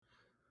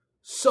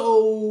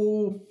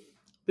So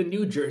the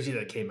new jersey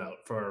that came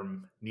out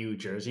from New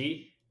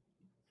Jersey,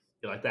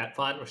 you like that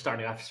fun? We're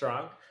starting off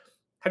strong.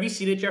 Have you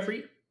seen it,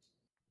 Jeffrey?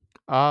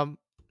 Um,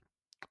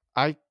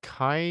 I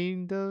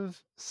kind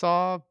of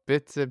saw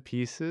bits and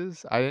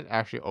pieces. I didn't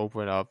actually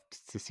open up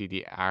to see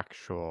the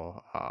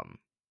actual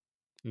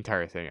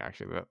entire thing.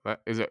 Actually,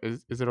 is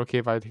it okay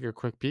if I take a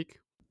quick peek?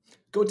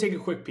 Go take a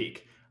quick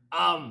peek.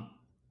 Um,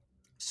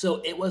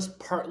 so it was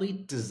partly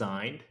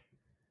designed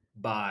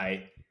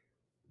by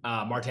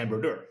Martin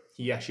Brodeur.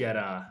 He actually had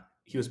a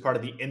he was part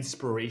of the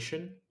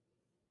inspiration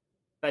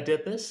that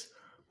did this.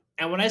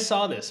 And when I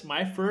saw this,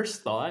 my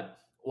first thought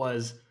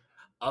was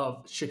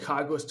of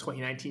Chicago's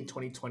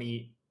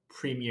 2019-2020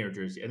 premier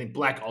jersey. I think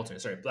black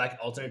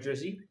alternate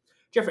jersey.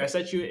 Jeffrey, I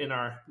sent you in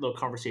our little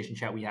conversation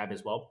chat we have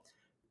as well.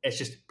 It's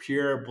just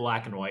pure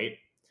black and white.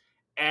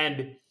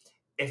 And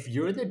if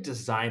you're the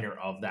designer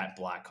of that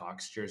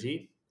Blackhawks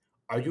jersey,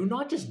 are you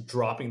not just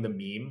dropping the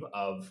meme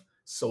of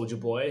Soldier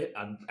Boy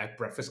at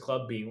Breakfast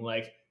Club being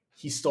like,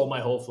 he stole my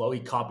whole flow, he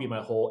copied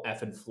my whole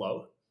effing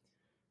flow?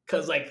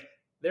 Because like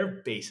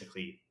they're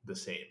basically the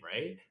same,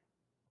 right?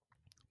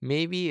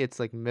 Maybe it's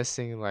like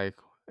missing like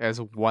as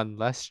one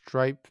less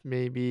stripe.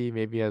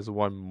 Maybe as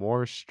one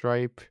more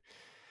stripe.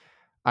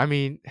 I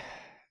mean,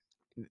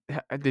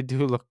 they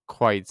do look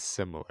quite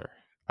similar.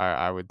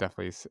 I would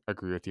definitely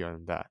agree with you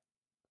on that.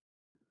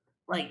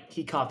 Like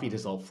he copied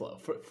his whole flow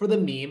for the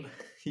meme.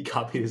 He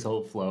copied his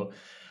whole flow.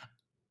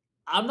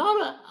 I'm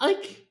not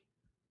like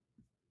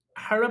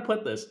how do I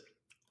put this?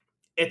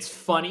 It's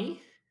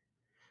funny.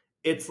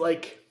 It's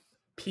like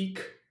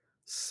peak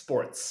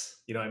sports.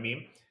 You know what I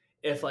mean?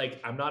 If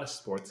like I'm not a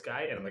sports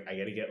guy and I'm like I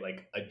gotta get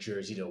like a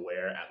jersey to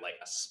wear at like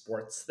a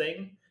sports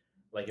thing,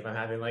 like if I'm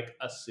having like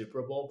a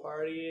Super Bowl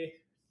party,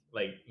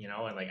 like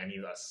and like I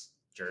need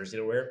jersey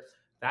to wear,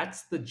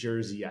 that's the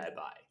jersey I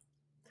buy.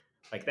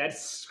 Like that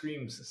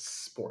screams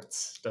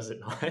sports, does it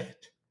not?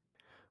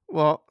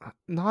 Well,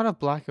 not a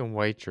black and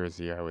white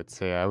jersey, I would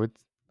say.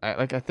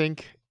 I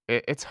think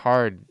it's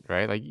hard,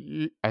 right? Like,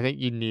 I think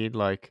you need,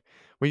 like,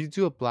 when you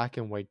do a black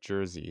and white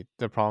jersey,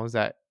 the problem is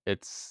that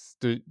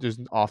there's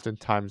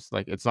oftentimes,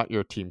 like, it's not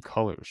your team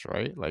colors,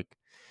 right? Like,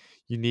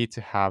 you need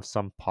to have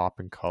some pop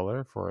and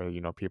color for,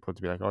 people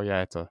to be like, oh,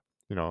 yeah, it's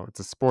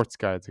a sports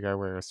guy. It's a guy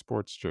wearing a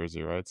sports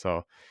jersey, right?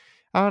 So,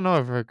 I don't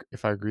know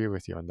if I agree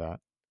with you on that.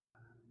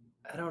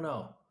 I don't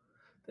know.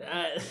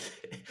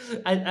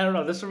 I don't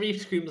know. This for me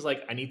screams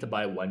like I need to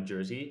buy one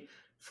jersey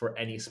for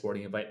any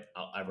sporting event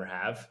I'll ever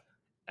have,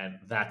 and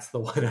that's the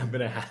one I'm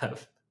gonna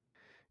have.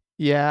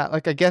 Yeah,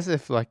 like I guess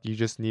if like you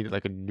just need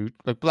like a new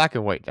like black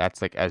and white,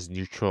 that's like as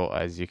neutral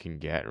as you can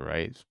get,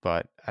 right?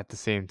 But at the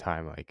same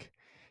time, like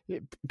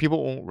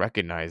people won't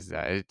recognize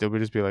that. They would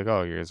just be like,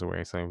 "Oh, you're just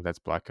wearing something that's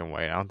black and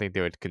white." I don't think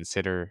they would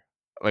consider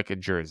like a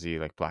jersey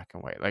like black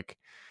and white. Like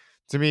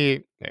to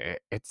me,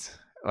 it's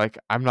like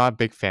I'm not a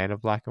big fan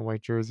of black and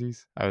white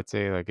jerseys. I would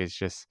say like it's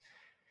just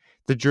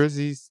the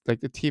jerseys, like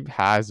the team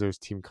has those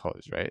team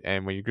colors, right?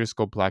 And when you just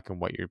go black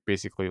and white, you're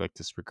basically like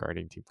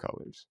disregarding team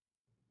colors.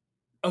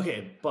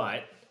 Okay,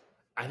 but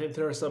I think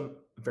there are some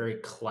very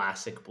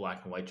classic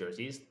black and white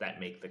jerseys that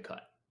make the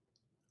cut.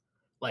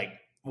 Like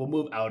we'll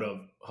move out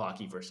of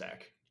hockey for a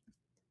sec.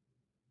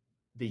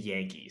 The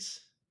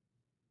Yankees,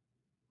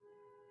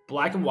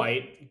 black and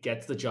white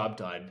gets the job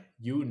done.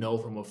 You know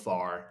from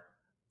afar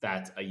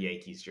that's a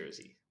Yankees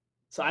jersey.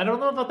 So I don't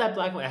know about that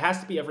black and white. It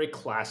has to be a very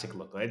classic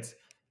look.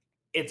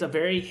 It's a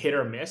very hit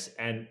or miss,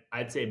 and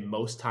I'd say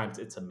most times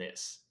it's a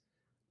miss.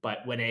 But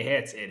when it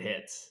hits, it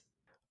hits.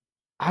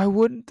 I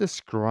wouldn't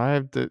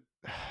describe the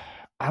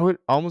I would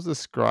almost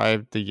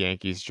describe the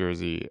Yankees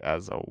jersey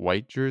as a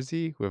white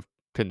jersey with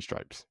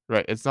pinstripes,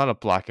 right? It's not a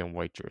black and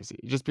white jersey.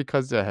 Just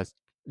because it has,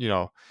 you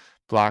know,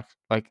 black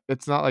like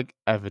it's not like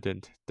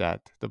evident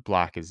that the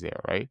black is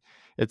there, right?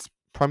 It's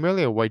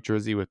primarily a white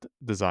jersey with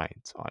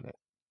designs on it.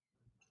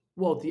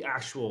 Well, the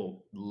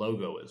actual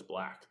logo is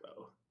black,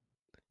 though.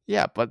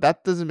 Yeah, but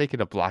that doesn't make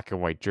it a black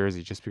and white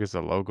jersey just because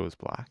the logo is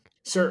black.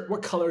 Sir,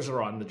 what colors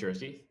are on the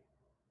jersey?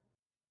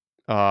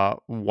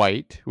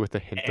 White with a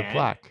hint of And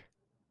black.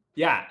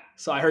 yeah,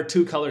 so I heard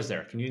two colors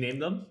there. Can you name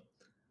them?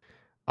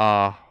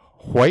 Uh,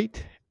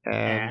 White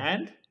and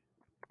And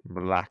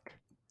black.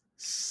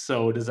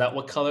 so does that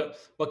what color?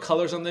 What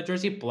colors on the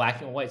jersey?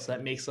 Black and white. So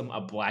that makes them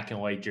a black and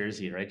white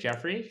jersey, right,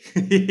 Jeffrey?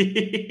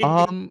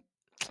 Um,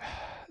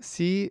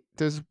 See,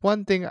 there's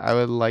one thing I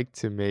would like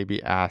to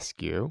maybe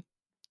ask you.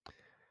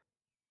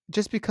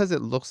 Just because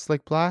it looks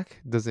like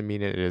black doesn't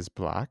mean it is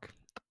black.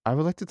 I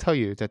would like to tell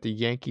you that the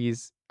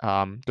Yankees,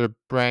 their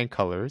brand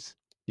colors,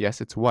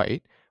 yes, it's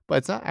white, but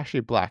it's not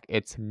actually black.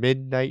 It's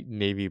midnight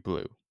navy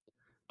blue.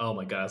 Oh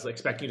my god, I was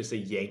expecting you to say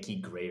Yankee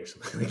gray or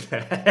something like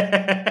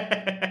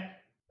that.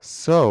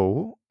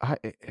 So,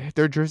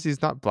 their jersey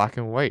is not black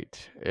and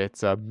white.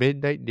 It's a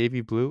midnight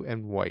navy blue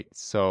and white.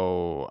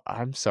 So,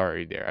 I'm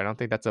sorry there. I don't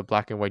think that's a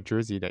black and white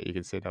jersey that you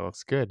can say that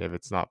looks good if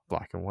it's not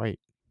black and white.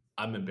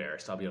 I'm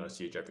embarrassed. I'll be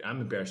honest with you, Jeffrey.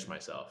 I'm embarrassed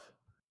myself.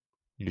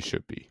 You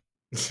should be.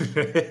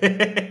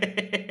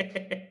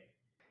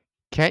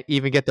 Can't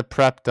even get the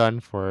prep done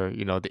for,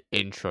 the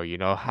intro,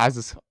 has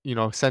this,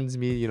 sends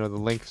me, the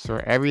links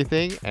for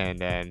everything and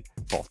then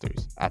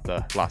falters at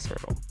the last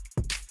hurdle.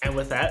 And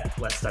with that,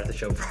 let's start the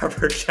show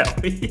proper, shall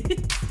we?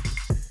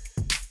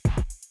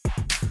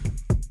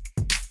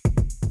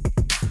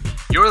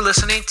 You're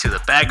listening to the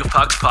Bag of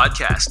Pucks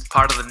podcast,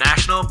 part of the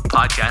National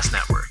Podcast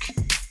Network.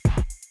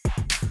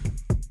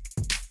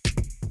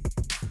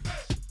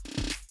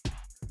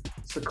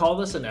 So call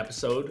this an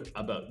episode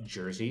about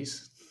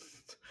jerseys,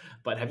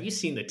 but have you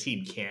seen the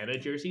Team Canada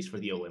jerseys for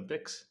the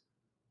Olympics?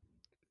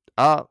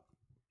 Uh,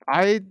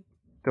 I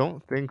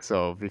don't think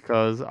so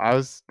because I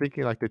was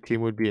thinking like the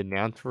team would be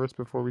announced first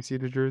before we see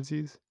the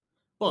jerseys.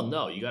 Well,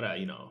 no, you gotta,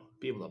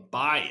 be able to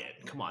buy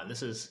it. Come on,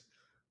 this is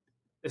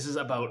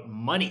about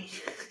money.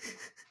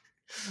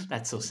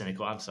 That's so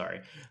cynical. I'm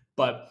sorry,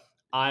 but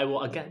I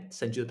will again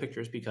send you the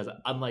pictures because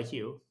unlike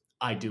you,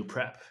 I do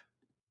prep.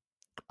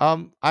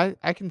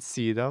 I can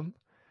see them.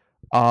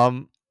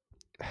 Um,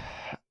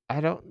 I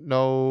don't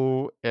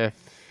know if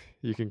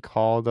you can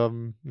call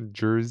them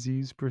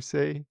jerseys per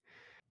se.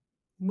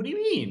 What do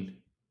you mean?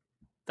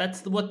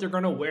 That's what they're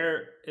gonna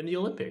wear in the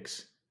Olympics.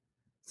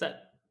 Is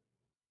that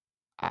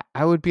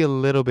I would be a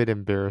little bit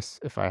embarrassed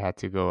if I had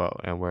to go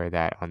out and wear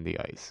that on the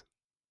ice.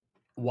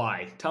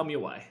 why? Tell me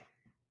why.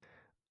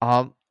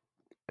 Um,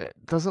 it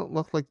doesn't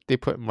look like they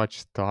put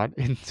much thought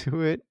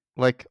into it.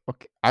 Like,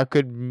 okay, I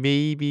could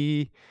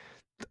maybe.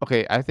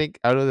 Okay, I think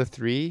out of the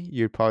three,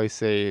 you'd probably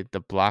say the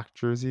black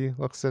jersey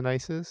looks the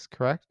nicest,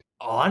 correct?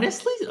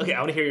 Honestly, okay, I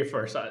want to hear you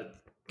first.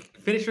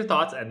 Finish your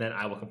thoughts, and then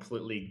I will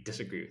completely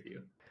disagree with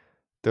you.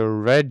 The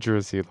red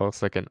jersey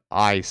looks like an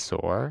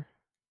eyesore.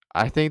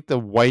 I think the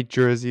white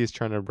jersey is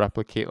trying to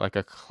replicate like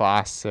a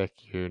classic,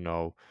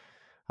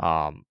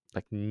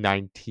 like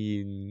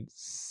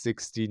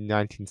 1960,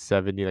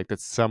 1970, like the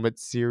Summit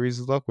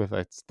Series look with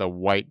it's the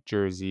white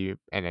jersey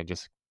and then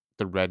just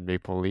the red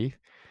maple leaf.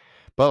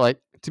 But like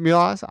to be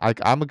honest,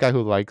 I'm a guy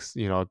who likes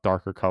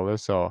darker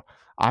colors, so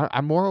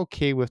I'm more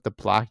okay with the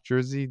black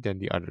jersey than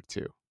the other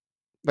two.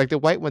 Like the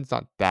white one's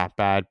not that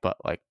bad, but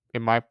like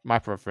in my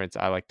preference,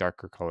 I like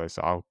darker colors,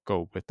 so I'll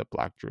go with the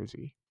black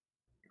jersey.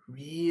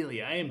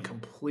 Really, I am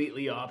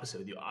completely opposite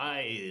with you.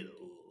 I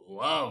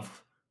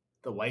love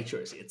the white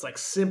jersey. It's like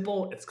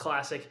simple, it's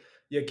classic.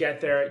 You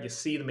get there, you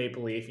see the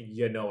maple leaf,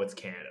 you know it's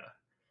Canada.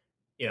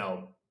 You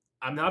know,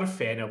 I'm not a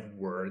fan of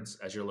words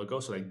as your logo,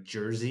 so like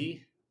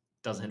jersey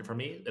doesn't hit it for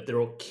me. If they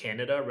wrote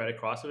Canada right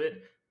across of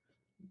it,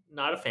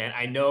 not a fan.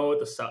 I know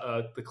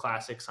the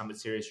classic Summit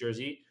Series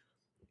jersey,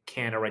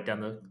 Canada right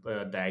down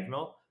the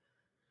diagonal.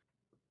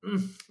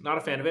 Not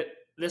a fan of it.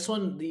 This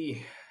one,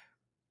 the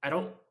I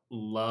don't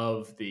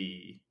love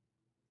the.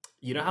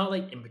 You know how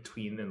like in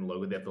between in the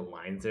logo they have the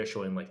lines there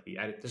showing like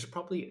there's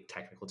probably a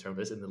technical term for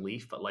this in the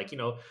leaf, but like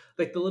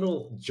like the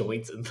little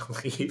joints in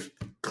the leaf.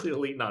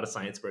 Clearly not a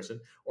science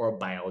person or a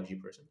biology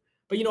person,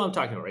 but you know what I'm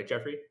talking about, right,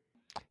 Jeffrey?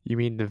 You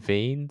mean the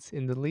veins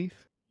in the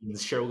leaf?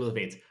 Share with the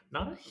veins.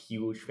 Not a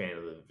huge fan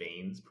of the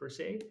veins per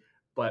se,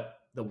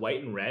 but the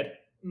white and red,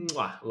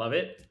 mwah, love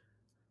it.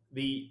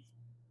 The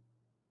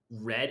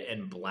red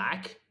and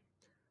black,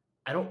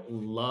 I don't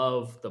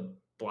love the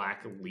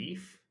black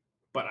leaf,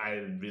 but I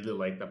really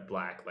like the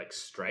black like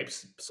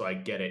stripes. So I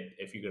get it.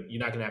 If you're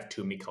not gonna have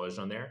too many colors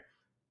on there,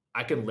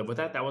 I can live with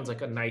that. That one's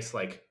like a nice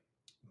like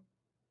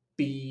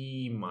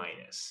B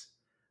minus.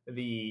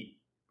 The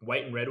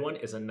white and red one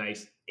is a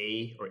nice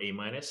A or A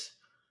minus.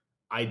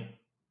 I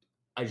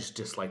I just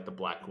dislike the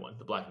black one,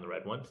 the black and the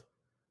red one.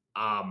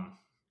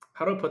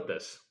 How do I put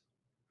this?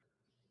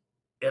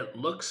 It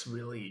looks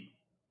really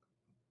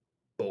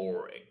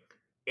boring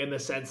in the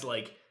sense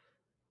like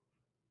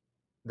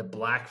the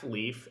black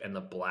leaf and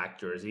the black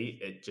jersey,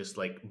 it just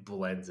like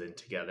blends in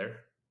together.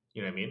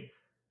 You know what I mean?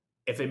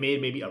 If they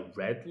made maybe a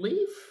red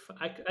leaf,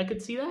 I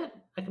could see that.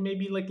 I can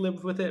maybe like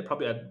live with it.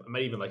 Probably I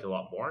might even like it a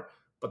lot more.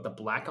 But the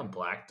black on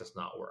black does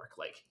not work.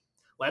 Like,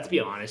 let's be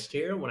honest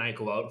here. When I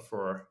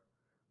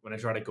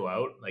try to go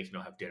out, like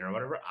have dinner or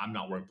whatever, I'm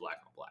not wearing black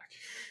on black.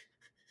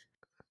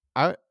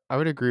 I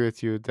would agree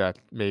with you that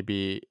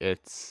maybe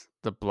it's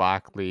the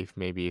black leaf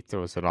maybe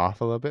throws it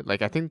off a little bit.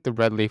 Like I think the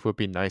red leaf would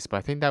be nice, but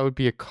I think that would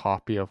be a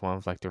copy of one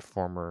of like their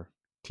former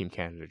Team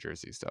Canada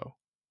jerseys though.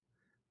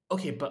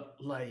 Okay, but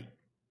like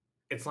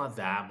it's not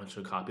that much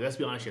of a copy. Let's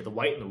be honest here. The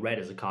white and the red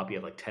is a copy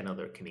of like 10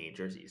 other Canadian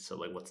jerseys. So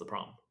like what's the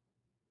problem?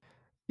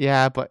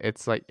 Yeah, but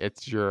it's like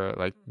it's your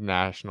like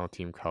national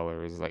team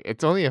colors. Like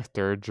it's only a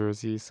third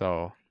jersey,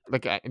 so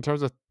like in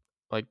terms of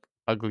like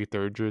ugly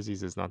third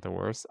jerseys is not the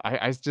worst.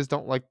 I just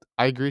don't like.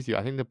 I agree with you.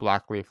 I think the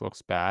black leaf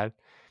looks bad,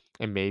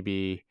 and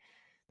maybe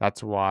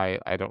that's why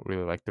I don't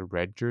really like the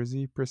red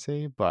jersey per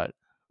se. But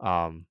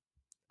I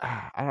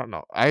don't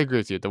know. I agree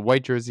with you. The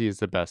white jersey is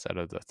the best out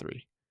of the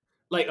three.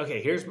 Like,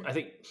 okay,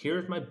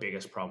 here's my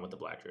biggest problem with the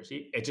black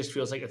jersey. It just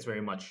feels like it's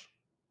very much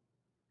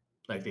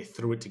like they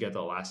threw it together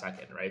the last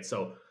second, right?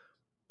 So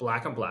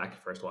black on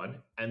black, first one,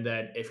 and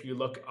then if you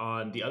look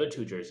on the other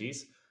two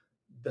jerseys,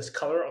 this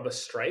color of the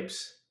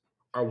stripes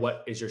are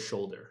what is your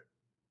shoulder,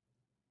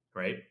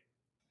 right?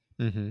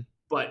 Mm-hmm.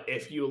 But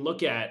if you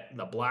look at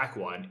the black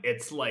one,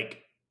 it's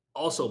like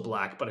also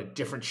black, but a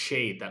different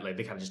shade that like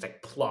they kind of just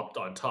like plopped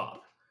on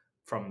top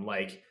from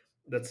like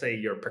let's say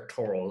your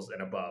pectorals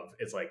and above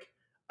is like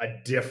a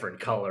different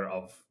color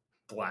of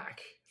black.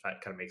 If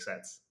that kind of makes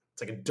sense.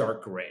 It's like a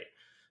dark gray.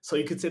 So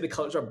you could say the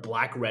colors are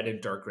black, red,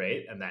 and dark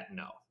gray, and that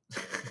no.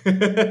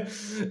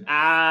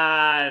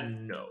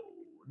 No.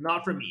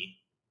 Not for me.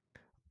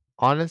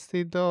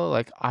 Honestly, though,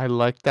 like I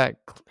like that.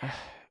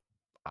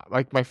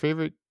 Like my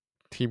favorite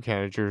Team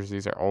Canada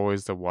jerseys are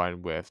always the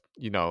one with,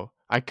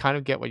 I kind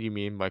of get what you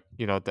mean, like,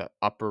 the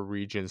upper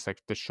regions,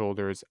 like the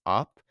shoulders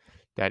up,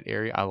 that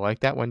area. I like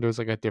that when there's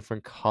like a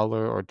different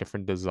color or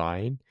different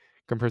design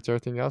compared to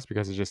everything else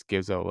because it just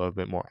gives it a little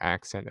bit more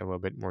accent, a little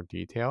bit more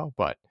detail.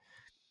 But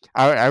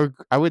I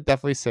would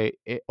definitely say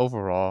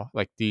overall,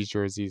 like these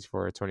jerseys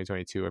for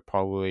 2022 are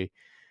probably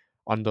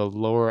on the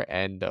lower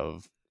end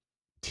of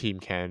Team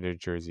Canada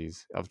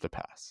jerseys of the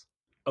past.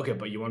 Okay,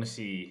 but you want to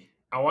see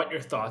I want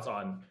your thoughts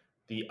on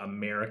the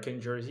American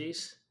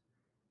jerseys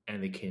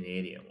and the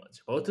Canadian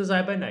ones. Both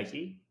designed by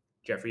Nike.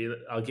 Jeffrey,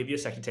 I'll give you a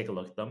second to take a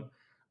look at them.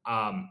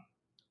 Um,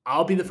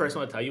 I'll be the first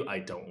one to tell you I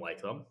don't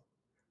like them.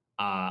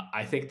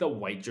 I think the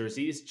white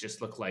jerseys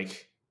just look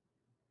like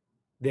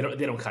they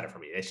don't cut it for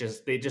me. It's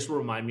just they just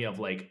remind me of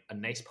like a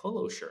nice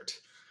polo shirt.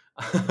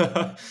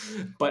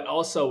 But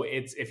also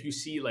it's if you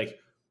see like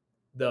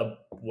the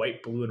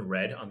white, blue, and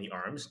red on the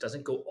arms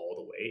doesn't go all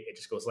the way. It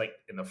just goes like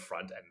in the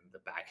front and the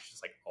back is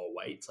just like all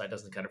white. So that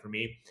doesn't cut it for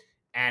me.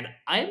 And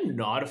I'm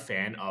not a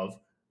fan of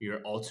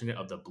your alternate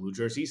of the blue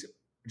jerseys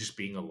just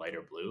being a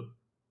lighter blue.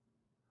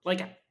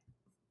 Like,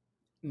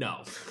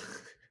 no.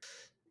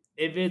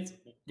 If it's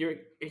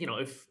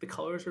if the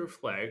colors of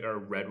flag are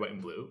red, white,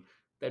 and blue,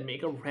 then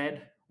make a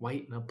red,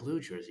 white, and a blue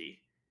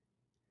jersey.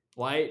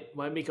 Why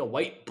make a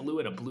white, blue,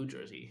 and a blue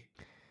jersey?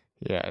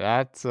 Yeah,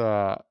 that's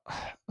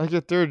like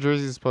your third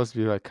jersey is supposed to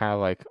be like kind of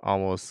like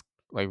almost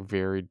like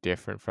very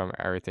different from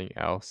everything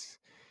else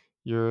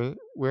you're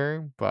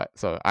wearing. But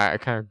so I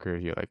kind of agree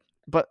with you. Like,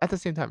 but at the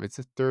same time, it's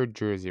a third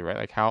jersey, right?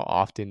 Like, how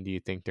often do you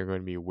think they're going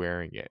to be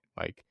wearing it?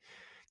 Like,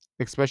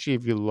 especially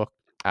if you look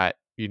at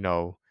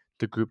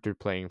the group they're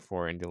playing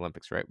for in the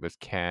Olympics, right? With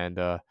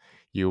Canada,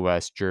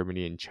 U.S.,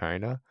 Germany, and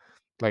China.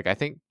 Like, I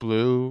think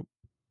blue.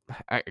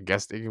 I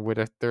guess they can wear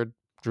a third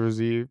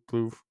jersey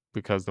blue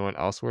because no one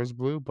else wears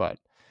blue, but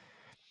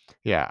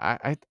yeah,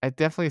 I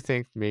definitely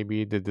think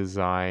maybe the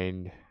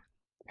design,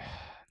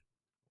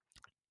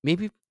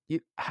 maybe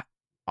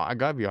I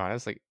gotta be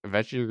honest, like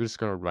eventually you're just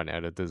gonna run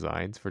out of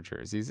designs for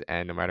jerseys,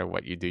 and no matter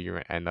what you do, you're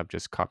gonna end up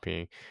just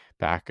copying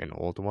back an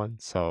old one.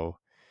 So,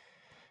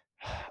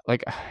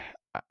 like,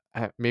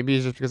 maybe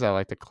it's just because I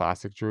like the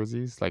classic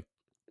jerseys, like,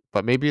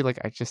 but maybe like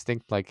I just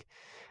think like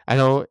I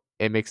know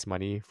it makes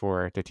money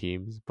for the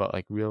teams, but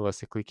like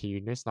realistically, can you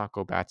just not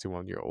go back to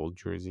one of your old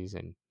jerseys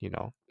and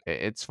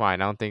it's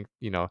fine. I don't think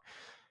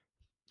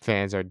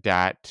fans are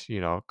that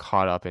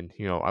caught up in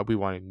we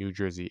want a new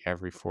jersey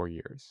every 4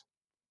 years.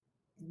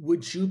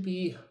 Would you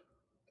be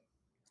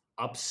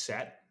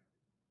upset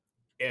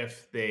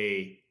if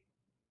they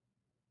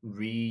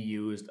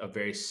reused a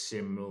very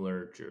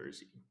similar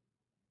jersey?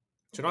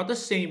 So not the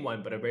same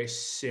one, but a very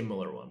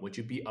similar one. Would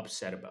you be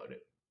upset about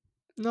it?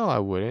 No, I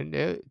wouldn't.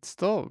 It's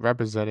still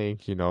representing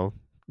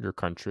your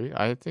country.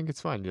 I think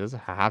it's fine. It doesn't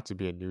have to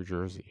be a new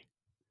jersey.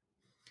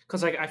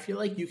 Because like I feel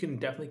like you can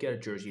definitely get a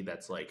jersey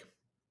that's like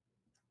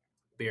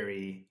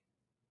very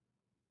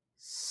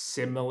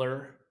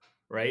similar,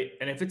 right?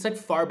 And if it's like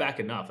far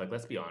back enough, like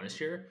let's be honest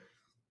here,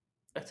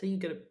 let's say you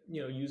get a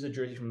use a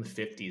jersey from the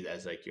 '50s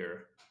as like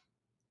your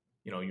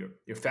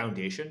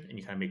foundation, and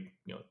you kind of make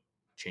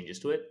changes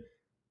to it.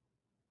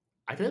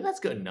 I feel like that's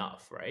good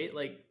enough, right?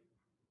 Like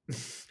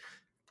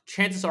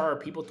chances are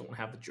people don't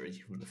have the jersey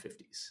from the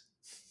 '50s.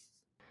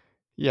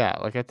 Yeah,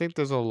 like I think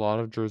there's a lot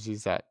of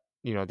jerseys that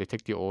they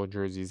take the old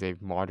jerseys,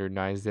 they've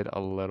modernized it a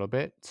little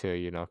bit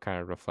to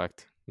kind of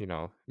reflect,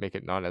 make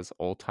it not as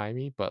old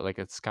timey, but like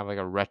it's kind of like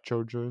a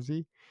retro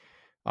jersey.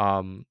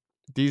 Um,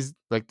 these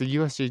like the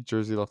USG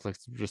jersey looks like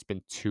it's just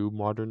been too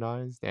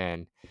modernized,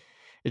 and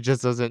it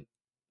just doesn't,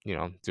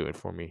 do it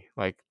for me.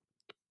 Like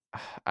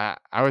I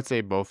would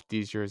say both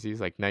these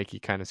jerseys, like Nike,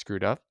 kind of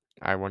screwed up.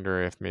 I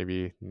wonder if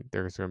maybe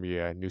there's going to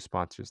be new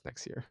sponsors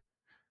next year.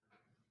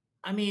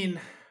 I mean,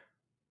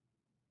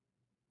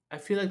 I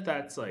feel like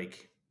that's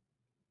like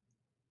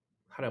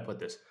how do I put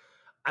this?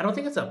 I don't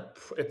think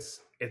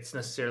it's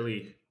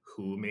necessarily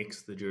who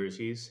makes the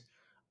jerseys.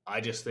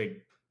 I just think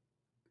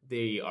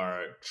they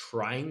are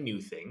trying new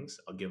things.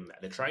 I'll give them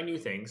that. They're trying new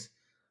things,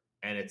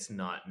 and it's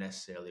not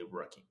necessarily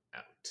working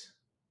out.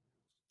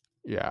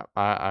 Yeah,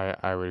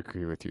 I would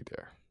agree with you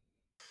there.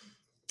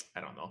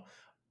 I don't know,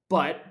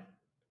 but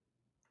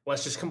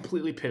let's just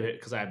completely pivot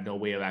because I have no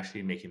way of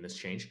actually making this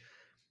change.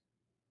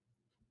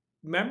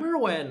 Remember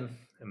when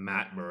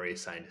Matt Murray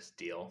signed his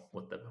deal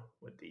with the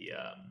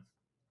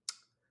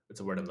what's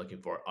the word I'm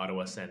looking for?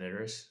 Ottawa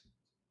Senators.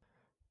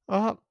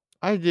 Uh,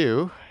 I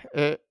do.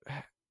 It,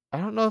 I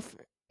don't know if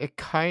it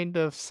kind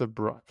of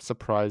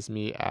surprised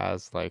me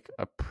as like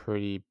a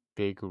pretty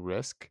big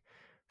risk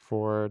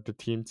for the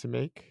team to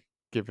make,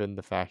 given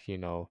the fact,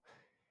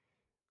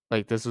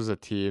 like this was a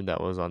team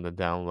that was on the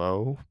down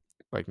low,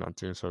 like not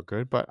doing so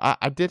good. But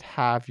I did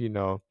have,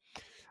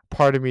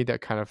 part of me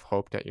that kind of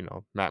hoped that,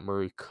 Matt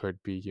Murray could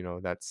be,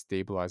 that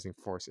stabilizing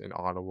force in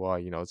Ottawa.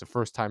 It's the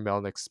first time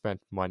Melnick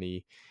spent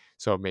money.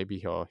 So maybe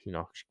he'll,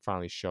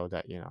 finally show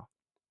that,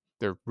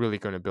 they're really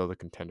going to build a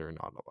contender in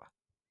Ottawa.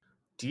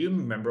 Do you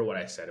remember what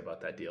I said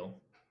about that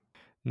deal?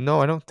 No,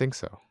 I don't think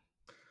so.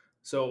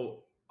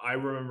 So I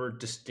remember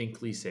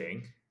distinctly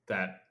saying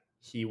that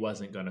he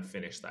wasn't going to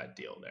finish that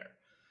deal there.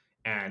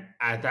 And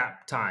at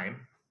that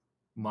time,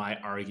 my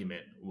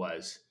argument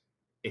was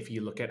if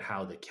you look at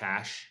how the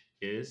cash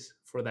is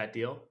for that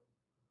deal,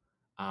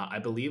 I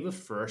believe the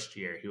first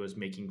year he was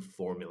making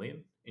 4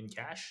 million in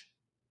cash,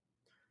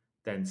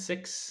 then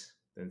 6,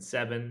 then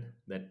 7,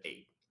 then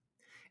 8.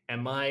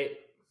 And my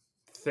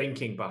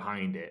thinking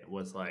behind it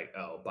was like,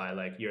 oh, by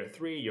like year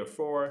 3, year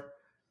 4,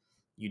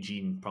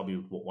 Eugene probably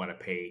won't want to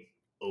pay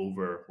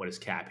over what his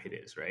cap hit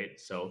is, right?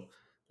 So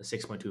the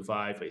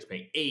 6.25, but he's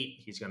paying 8,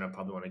 he's going to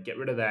probably want to get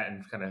rid of that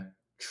and kind of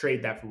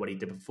trade that for what he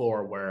did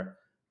before, where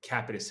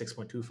cap hit is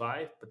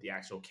 6.25, but the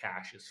actual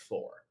cash is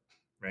 4,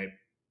 right?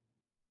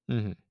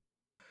 Hmm.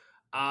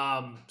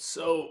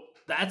 So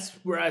that's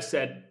where I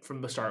said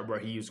from the start where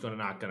he was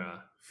not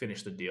gonna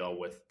finish the deal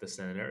with the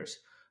Senators.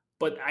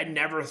 But I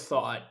never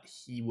thought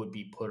he would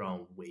be put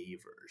on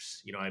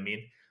waivers. You know what I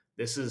mean?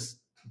 This is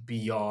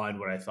beyond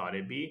what I thought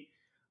it'd be.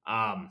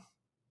 Um,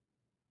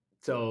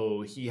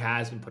 so he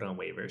has been put on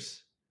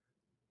waivers,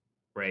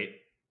 right?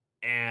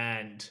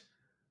 And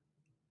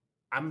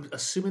I'm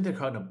assuming they're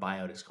going to buy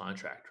out his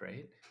contract,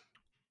 right?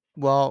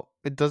 Well,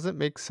 it doesn't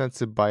make sense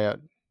to buy out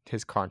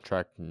his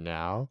contract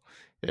now.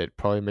 It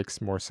probably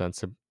makes more sense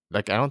to,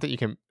 like, I don't think you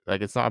can,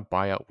 like, it's not a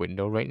buyout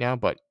window right now,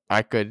 but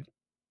I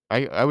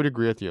would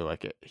agree with you.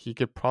 Like, he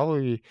could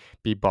probably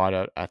be bought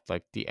out at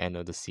like the end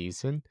of the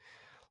season,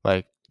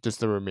 like just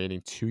the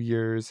remaining 2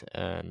 years.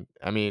 And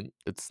I mean,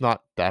 it's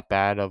not that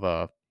bad of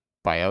a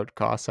buyout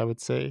cost, I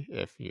would say,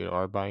 if you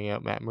are buying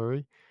out Matt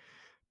Murray.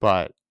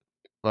 But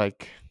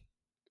like,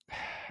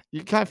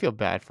 you kind of feel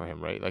bad for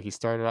him, right? Like, he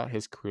started out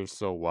his career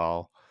so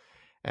well,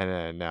 and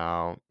then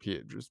now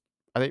he just,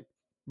 I think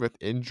with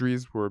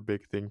injuries were a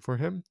big thing for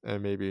him,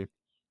 and maybe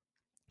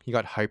he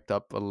got hyped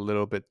up a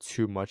little bit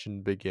too much in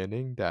the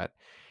beginning that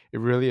it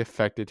really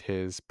affected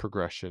his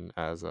progression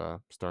as a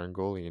starting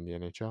goalie in the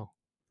NHL.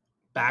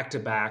 Back to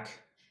back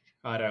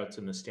shoutouts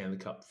in the Stanley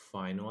Cup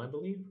final, I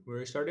believe, where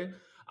he started.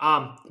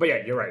 But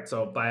yeah, you're right.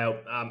 So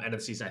buyout end of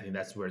the season, I think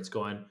that's where it's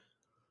going.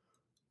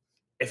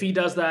 If he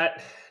does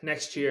that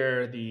next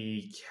year,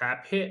 the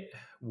cap hit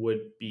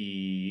would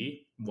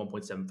be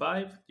 1.75.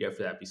 The year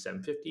after that, be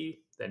 750,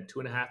 then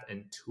 2.5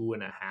 and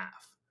 2.5.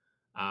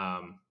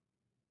 Um,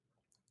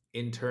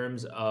 in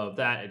terms of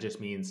that, it just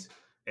means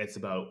it's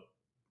about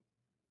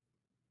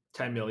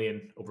 10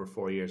 million over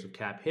 4 years of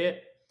cap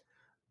hit.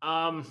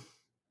 Um,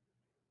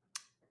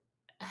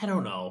 I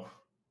don't know.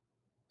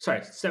 Sorry,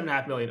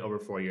 7.5 million over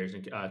 4 years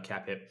in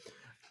cap hit.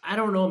 I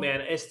don't know,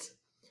 man. It's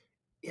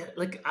yeah,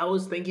 like I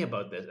was thinking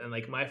about this, and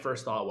like my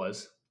first thought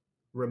was,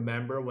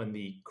 remember when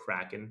the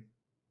Kraken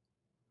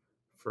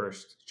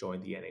first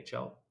joined the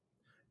NHL,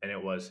 and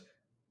it was,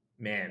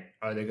 man,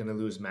 are they going to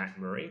lose Matt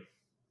Murray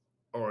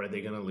or are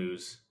they going to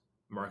lose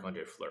Marc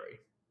Andre Fleury?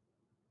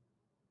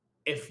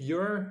 If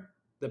you're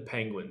the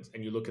Penguins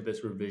and you look at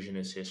this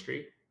revisionist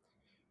history,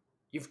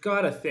 you've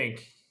got to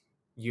think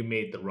you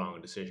made the wrong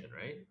decision,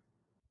 right?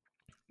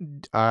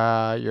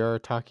 You're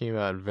talking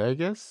about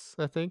Vegas,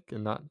 I think,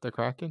 and not the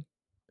Kraken.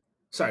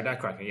 Sorry, not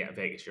Kraken. Yeah,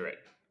 Vegas. You're right.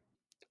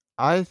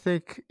 I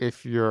think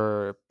if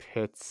you're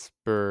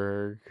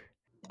Pittsburgh,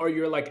 Or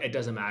you're like, it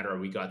doesn't matter.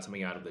 We got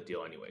something out of the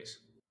deal, anyways.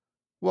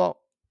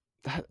 well,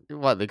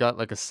 what they got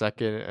like a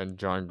second and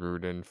John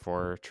Gruden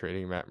for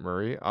trading Matt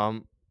Murray.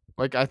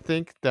 Like I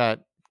think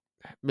that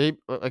maybe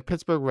like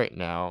Pittsburgh right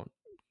now,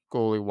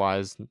 goalie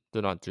wise,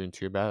 they're not doing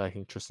too bad. I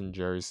think Tristan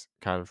Jerry's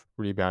kind of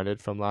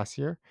rebounded from last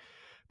year,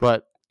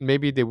 but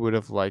maybe they would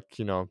have like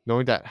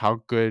knowing that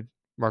how good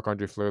Marc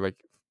Andre Fleur,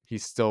 like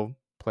he's still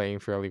playing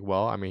fairly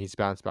well. I mean, he's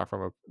bounced back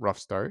from a rough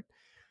start,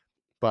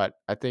 but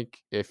I think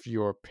if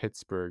you're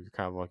Pittsburgh, you're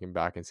kind of looking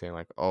back and saying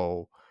like,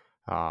 oh,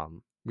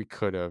 we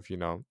could have,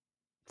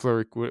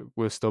 Fleury would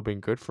have still been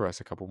good for us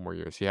a couple more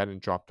years. He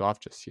hadn't dropped off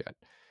just yet.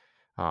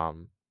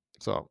 Um,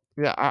 so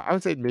yeah, I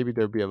would say maybe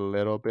they'll be a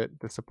little bit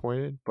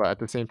disappointed, but at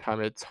the same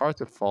time, it's hard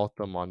to fault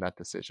them on that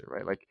decision,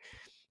 right? Like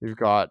you've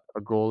got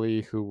a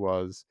goalie who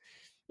was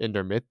in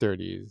their mid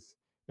 30s,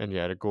 and you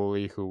had a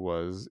goalie who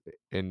was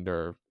in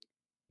their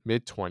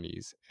mid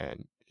 20s,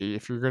 and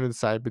if you're going to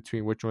decide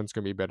between which one's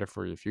going to be better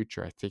for your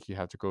future, I think you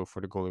have to go for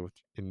the goalie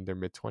in their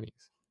mid 20s.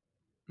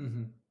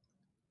 Mm-hmm.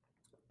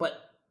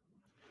 But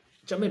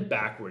jumping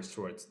backwards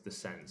towards the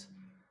Sens,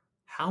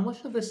 how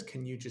much of this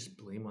can you just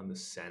blame on the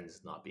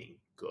Sens not being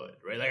good,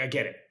 right? Like, I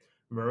get it.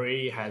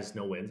 Murray has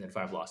no wins and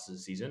 5 losses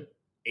this season,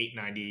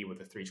 890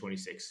 with a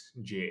 326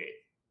 GA,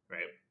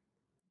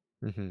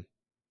 right? Hmm.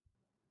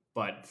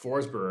 But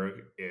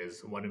Forsberg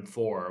is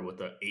 1-4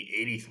 with a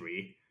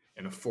 883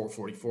 and a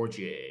 444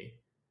 GAA.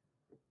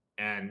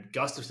 And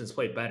Gustafson's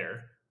played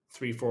better,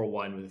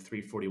 341 with a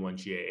 341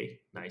 GAA.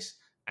 Nice.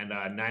 And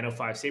a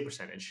 905 save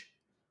percentage.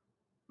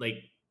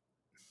 Like,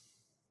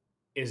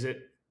 is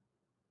it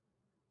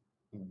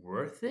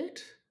worth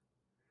it?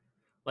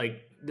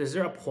 Like, is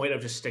there a point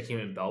of just sticking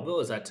him in Belleville?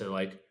 Is that to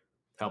like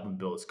help him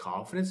build his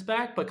confidence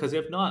back? Because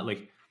if not,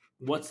 like,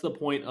 what's the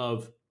point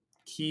of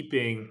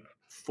keeping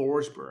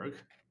Forsberg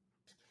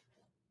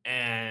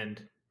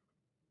and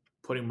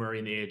putting Murray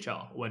in the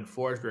AHL when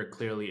Forsberg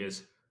clearly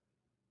is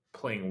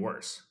playing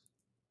worse?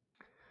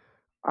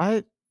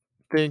 I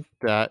think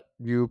that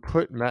you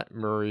put Matt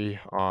Murray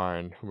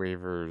on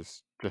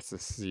waivers just to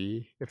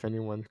see if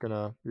anyone's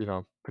gonna,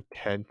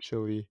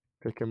 potentially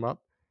pick him up.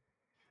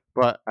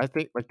 But I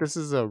think like this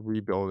is a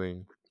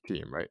rebuilding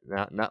team, right?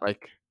 Not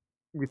like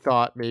we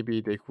thought maybe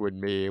they would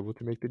be able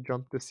to make the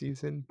jump this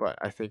season, but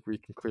I think we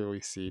can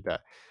clearly see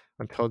that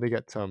until they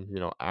get some,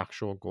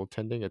 actual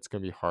goaltending, it's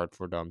gonna be hard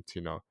for them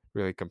to,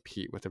 really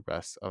compete with the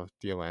rest of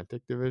the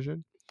Atlantic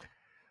Division.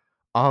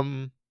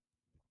 Um,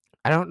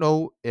 I don't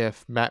know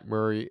if Matt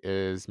Murray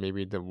is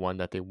maybe the one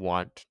that they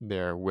want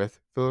there with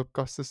Philip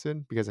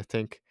Gustafson because I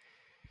think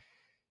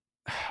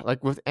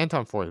like with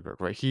Anton Forsberg,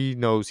 right? He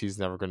knows he's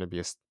never going to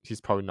be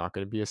he's probably not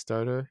going to be a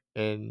starter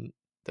in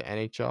the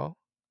NHL.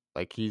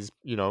 Like his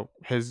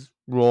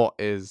role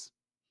is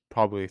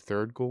probably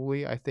third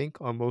goalie, I think,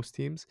 on most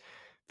teams.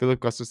 Philip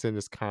Gustafson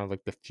is kind of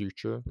like the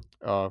future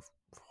of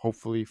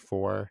hopefully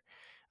for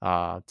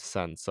the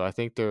Suns. So I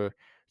think they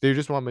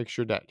just want to make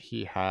sure that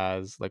he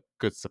has like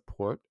good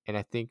support. And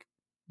I think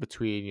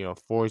between,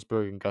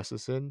 Forsberg and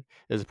Gustafson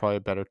is probably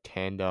a better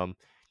tandem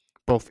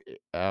both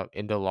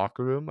in the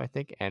locker room, I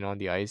think, and on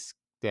the ice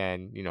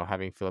than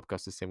having Philip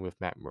Gustafson with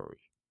Matt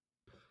Murray.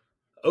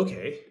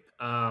 Okay.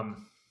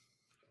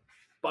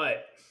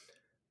 But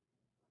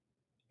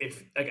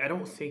if like I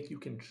don't think you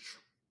can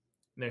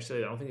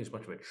necessarily, I don't think there's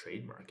much of a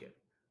trade market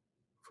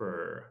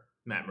for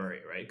Matt Murray,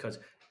 right? Because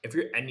if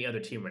you're any other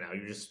team right now,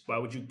 you just why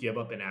would you give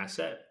up an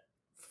asset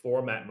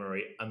for Matt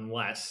Murray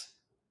unless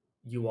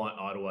you want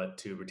Ottawa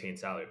to retain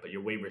salary, but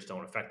your waivers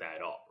don't affect that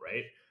at all,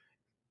 right?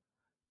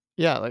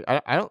 Yeah, like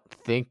I don't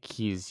think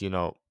he's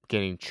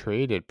getting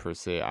traded per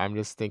se. I'm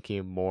just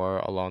thinking more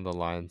along the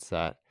lines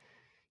that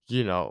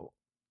you know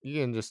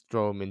you can just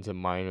throw him into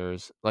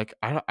minors. Like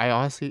I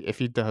honestly, if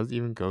he does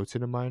even go to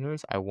the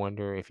minors, I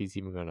wonder if he's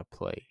even gonna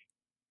play.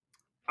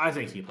 I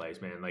think he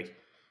plays, man. Like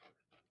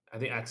I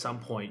think at some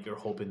point you're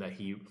hoping that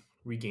he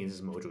regains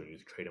his mojo and you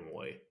can trade him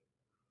away.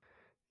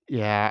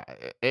 Yeah,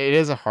 it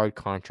is a hard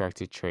contract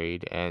to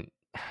trade, and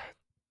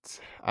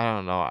I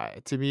don't know.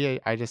 To me,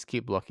 I just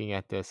keep looking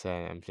at this,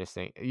 and I'm just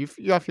saying you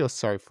gotta feel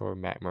sorry for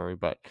Matt Murray,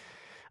 but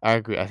I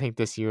agree. I think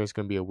this year is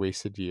going to be a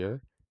wasted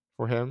year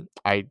for him.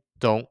 I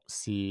don't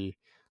see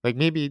like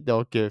maybe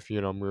they'll give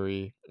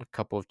Murray a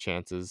couple of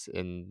chances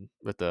in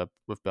with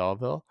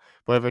Belleville,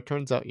 but if it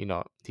turns out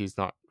he's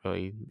not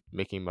really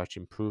making much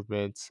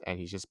improvements and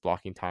he's just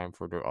blocking time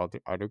for their other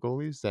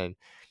goalies, then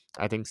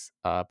I think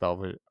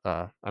Belleville,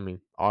 I mean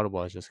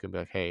Ottawa is just gonna be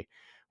like, hey,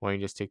 why don't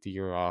you just take the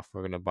year off?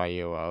 We're gonna buy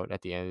you out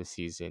at the end of the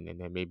season,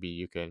 and then maybe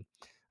you can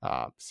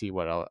see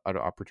what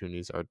other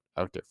opportunities are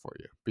out there for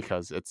you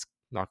because it's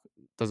not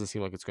doesn't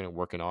seem like it's going to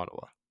work in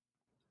Ottawa.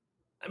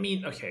 I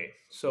mean, okay,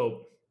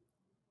 so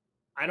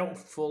I don't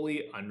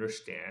fully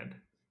understand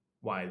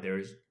why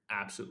there's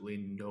absolutely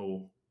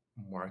no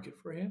market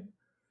for him.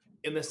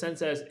 In the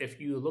sense as if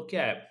you look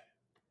at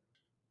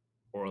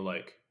or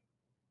like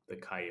the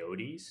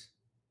Coyotes,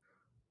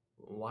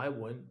 why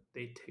wouldn't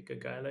they take a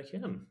guy like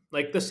him?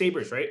 Like the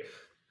Sabres, right?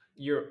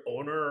 Your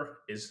owner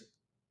is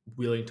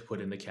willing to put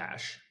in the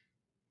cash,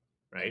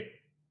 right?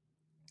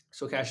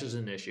 So cash is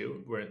an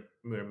issue where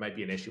it might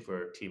be an issue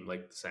for a team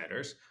like the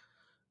Senators.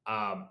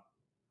 Um,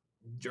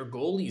 your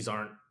goalies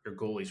aren't your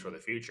goalies for the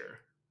future,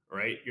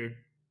 right? Your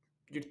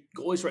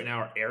goalies right now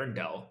are Aaron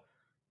Dell,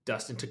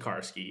 Dustin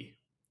Tokarski,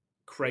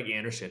 Craig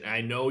Anderson. And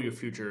I know your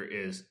future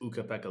is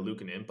Ukko-Pekka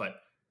Luukkonen, but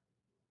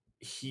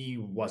he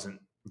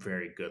wasn't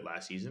very good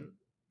last season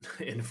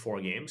in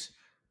 4 games.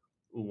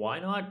 Why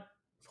not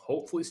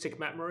hopefully stick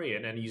Matt Murray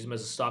in and use him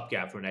as a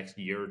stopgap for the next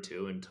year or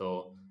two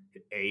until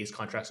A, his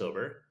contract's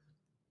over,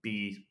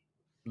 B,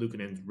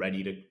 Luukkonen's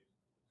ready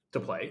to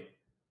play.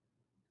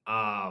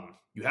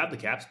 You have the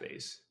cap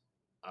space.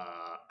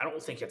 I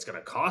don't think it's going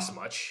to cost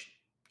much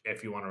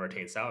if you want to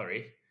retain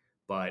salary,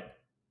 but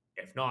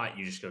if not,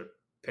 you just go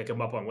pick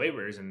him up on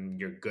waivers and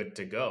you're good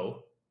to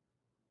go.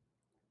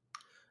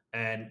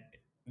 And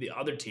the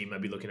other team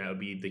I'd be looking at would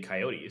be the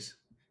Coyotes.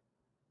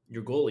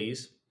 Your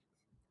goalies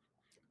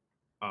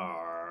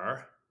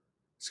are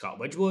Scott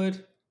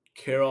Wedgwood,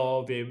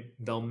 Carol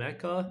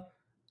Velmeka,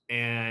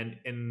 and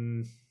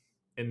in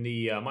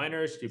the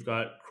minors, you've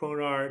got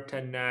Kronar,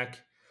 Tennak,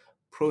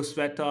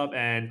 Prosvetov,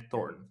 and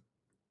Thornton.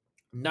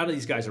 None of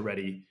these guys are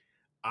ready.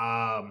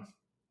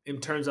 In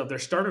terms of their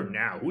starter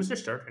now, who's their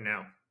starter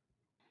now?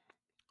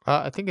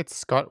 I think it's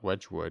Scott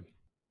Wedgwood.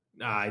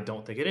 I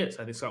don't think it is.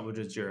 I think Scott Wood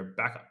is your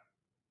backup.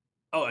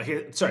 Oh,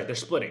 sorry, they're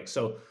splitting.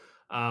 So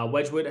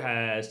Wedgwood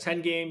has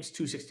 10 games,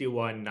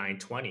 261,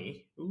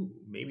 920. Ooh,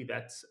 maybe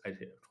that's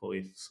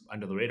totally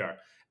under the radar.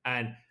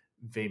 And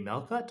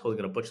Vemelka, totally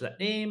going to butcher that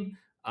name.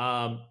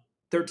 Um,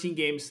 13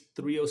 games,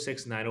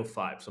 306,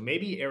 905. So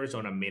maybe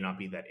Arizona may not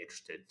be that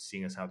interested,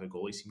 seeing as how the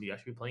goalies seem to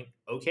actually be playing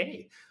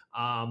okay.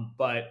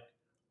 But,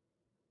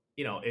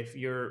 if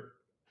you're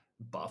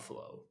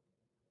Buffalo,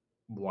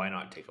 why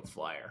not take a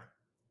flyer?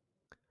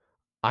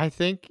 I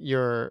think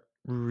your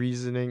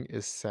reasoning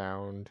is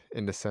sound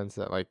in the sense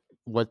that like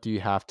what do you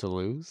have to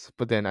lose?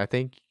 But then I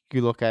think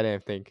you look at it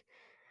and think,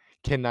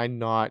 can I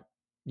not,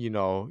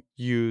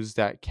 use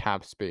that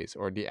cap space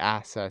or the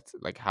assets,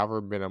 like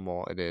however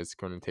minimal it is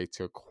going to take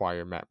to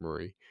acquire Matt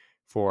Murray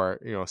for,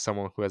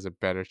 someone who has a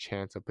better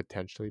chance of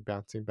potentially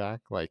bouncing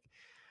back? Like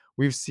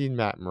we've seen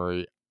Matt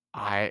Murray.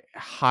 I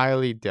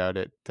highly doubt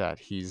it that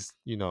he's,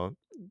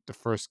 the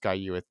first guy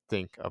you would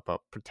think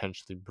about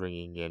potentially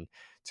bringing in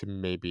to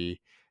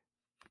maybe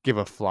give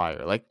a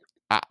flyer. Like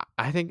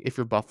I think if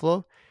you're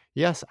Buffalo,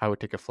 yes, I would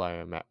take a flyer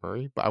on Matt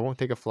Murray, but I won't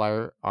take a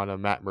flyer on a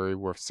Matt Murray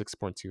worth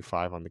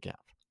 6.25 on the gap.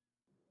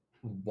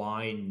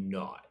 Why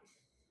not?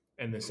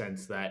 In the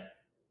sense that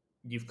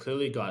you've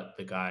clearly got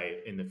the guy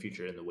in the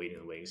future in the waiting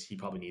in the wings. He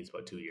probably needs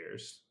about 2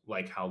 years,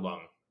 like how long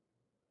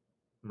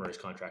Murray's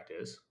contract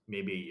is,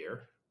 maybe a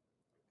year,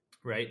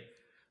 right?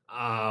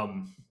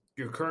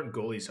 Your current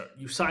goalies are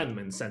you sign them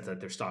in the sense that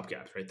they're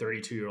stopgaps, right?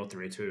 32-year-old,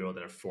 32-year-old,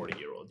 and a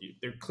 40-year-old.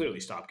 They're clearly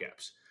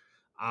stopgaps.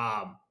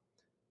 Um,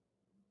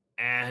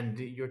 and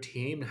your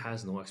team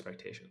has no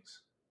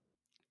expectations.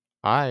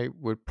 I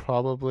would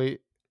probably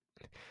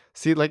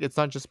see like it's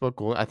not just about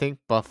goal. I think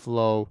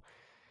Buffalo,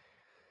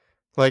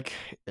 like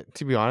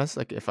to be honest,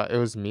 like it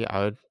was me,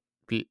 I would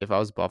be if I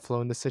was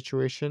Buffalo in this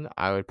situation,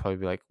 I would probably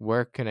be like,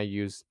 where can I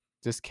use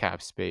this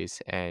cap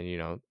space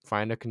and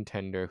find a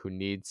contender who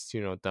needs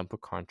to dump a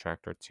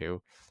contract or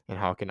two, and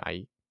how can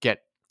I get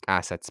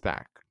assets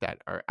back that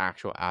are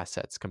actual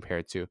assets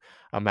compared to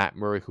a Matt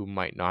Murray who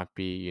might not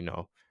be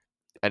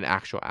an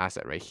actual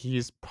asset, right?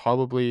 He's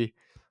probably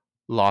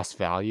lost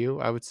value,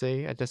 I would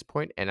say, at this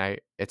point, and I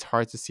it's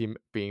hard to see him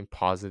being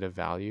positive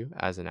value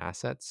as an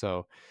asset.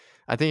 So,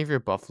 I think if you're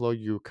Buffalo,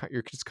 you're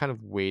just kind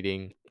of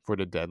waiting for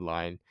the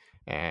deadline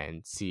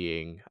and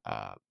seeing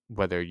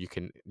whether you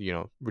can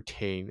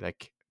retain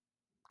like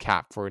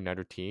cap for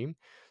another team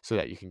so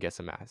that you can get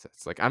some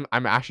assets. Like I'm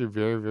actually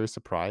very very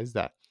surprised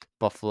that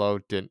Buffalo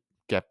didn't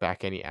get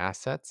back any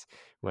assets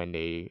when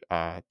they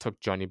took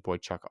Johnny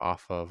Boychuk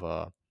off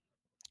of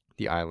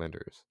the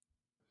Islanders.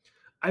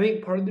 I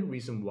think part of the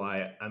reason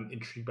why I'm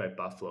intrigued by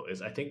Buffalo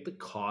is I think the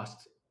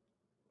cost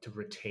to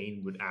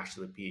retain would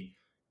actually be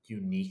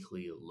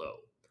uniquely low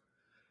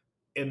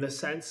in the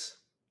sense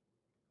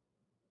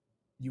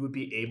you would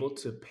be able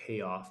to pay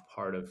off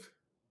part of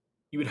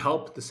you would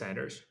help the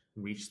Senators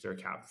reach their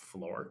cap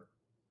floor,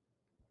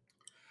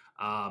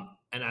 and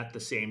at the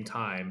same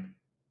time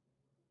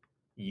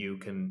you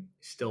can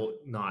still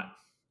not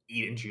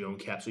eat into your own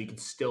cap, so you can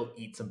still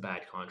eat some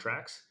bad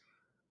contracts.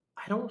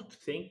 I don't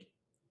think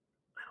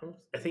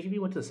I think if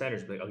you went to the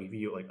Senators, like I'll give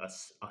you like a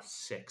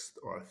sixth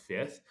or a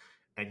fifth,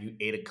 and you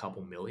ate a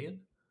couple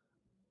million.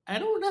 I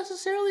don't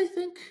necessarily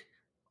think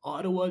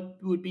Ottawa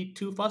would be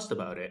too fussed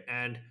about it.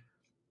 And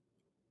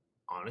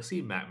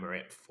honestly, Matt Murray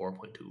at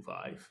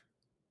 4.25,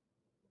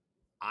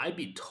 I'd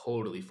be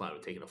totally fine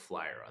with taking a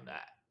flyer on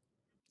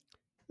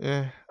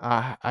that.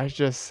 I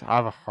just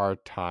have a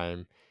hard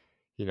time,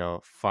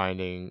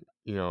 finding,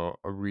 a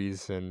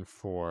reason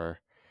for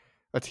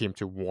a team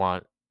to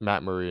want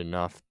Matt Murray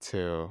enough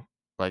to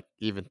like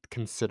even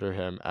consider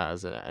him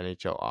as an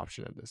NHL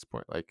option at this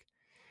point. Like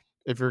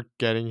if you're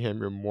getting him,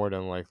 you're more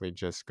than likely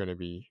just going to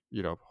be,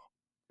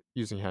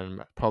 using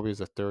him probably as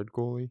a third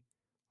goalie.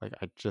 Like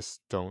I just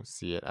don't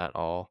see it at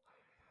all.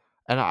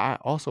 And I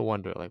also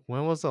wonder, like,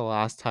 when was the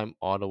last time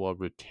Ottawa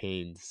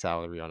retained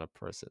salary on a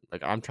person?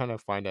 Like, I'm trying to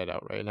find that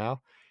out right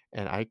now,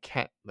 and I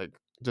can't, like,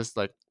 just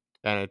like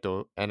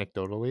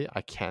anecdotally,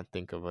 I can't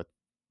think of a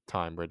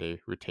time where they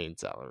retained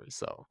salary.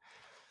 So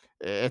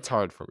it's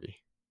hard for me.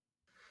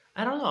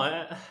 I don't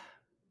know.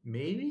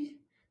 Maybe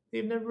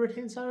they've never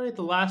retained salary.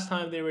 The last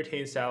time they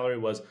retained salary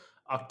was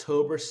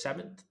October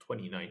 7th,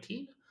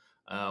 2019,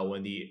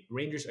 when the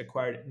Rangers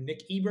acquired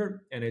Nick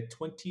Ebert, and in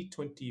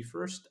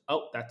 2021.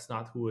 Oh, that's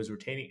not who was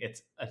retaining.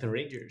 It's the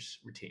Rangers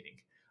retaining.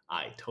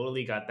 I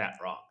totally got that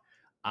wrong.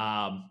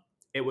 Um,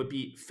 it would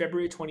be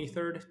February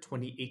 23rd,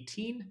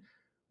 2018,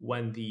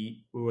 when it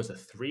was a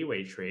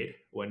three-way trade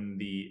when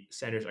the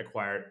Senators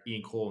acquired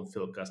Ian Cole and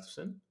Philip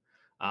Gustafson,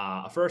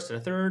 a first and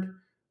a third.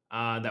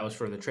 That was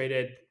further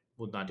traded.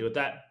 We'll not deal with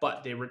that.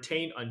 But they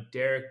retained on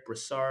Derek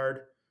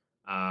Brassard.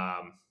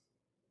 I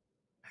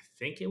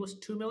think it was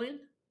 2 million,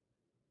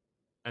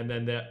 and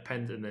then the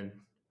Pens and then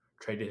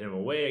traded him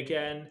away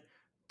again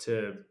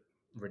to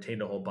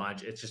retain a whole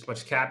bunch. It's just a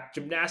bunch of cap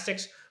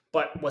gymnastics.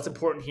 But what's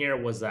important here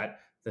was that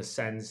the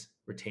Sens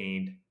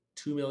retained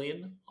 2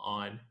 million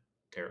on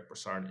Derek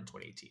Brassard in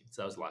 2018.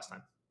 So that was the last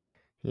time.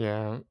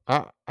 Yeah,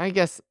 I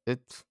guess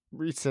it's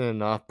recent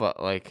enough,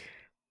 but like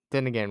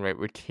then again, right,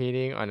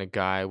 retaining on a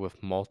guy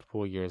with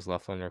multiple years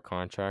left on their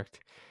contract,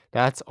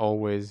 that's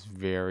always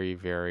very,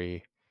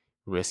 very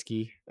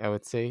risky, I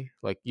would say.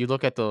 Like you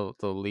look at the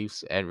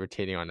Leafs and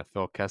retaining on a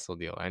Phil Kessel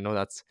deal. I know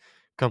that's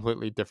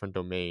completely different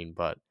domain,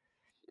 but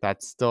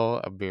that's still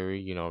a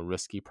very,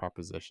 risky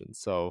proposition.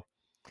 So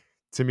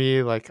to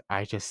me, like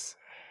I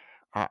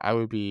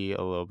would be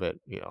a little bit,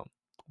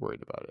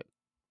 worried about it.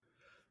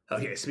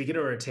 Okay, speaking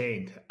of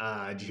retained,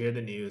 did you hear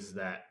the news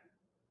that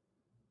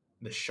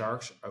the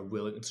Sharks are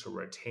willing to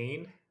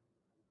retain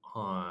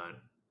on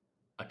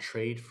a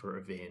trade for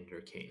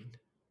Evander Kane?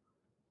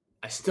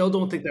 I still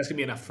don't think that's gonna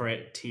be enough for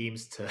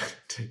teams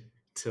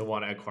to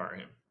want to acquire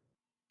him.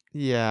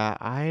 Yeah,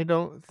 I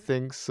don't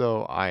think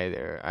so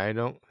either. I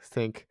don't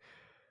think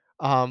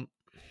um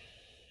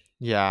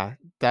yeah,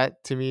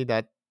 that to me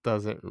that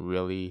doesn't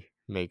really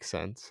make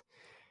sense.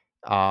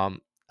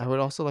 Um I would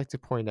also like to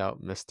point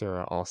out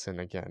Mr. Olsen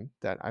again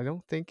that I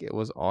don't think it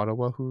was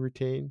Ottawa who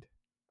retained.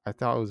 I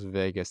thought it was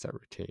Vegas that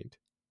retained.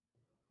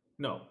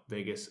 No,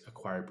 Vegas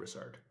acquired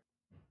Broussard.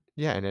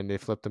 Yeah, and then they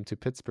flipped him to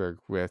Pittsburgh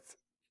with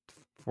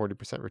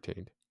 40%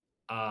 retained.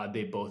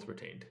 They both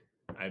retained,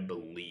 I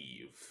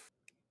believe.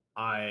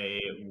 I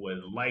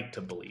would like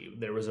to believe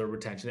there was a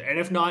retention, and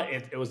if not,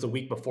 it was the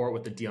week before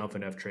with the Dion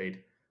Phaneuf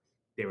trade.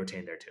 They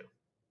retained there too,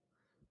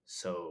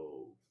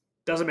 so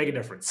doesn't make a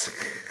difference.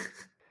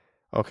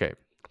 Okay,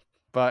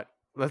 but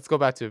let's go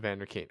back to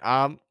Evander Kane.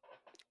 I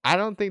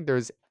don't think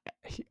there's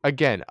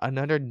again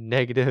another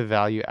negative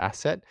value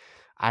asset.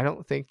 I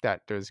don't think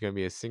that there's going to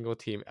be a single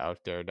team out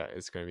there that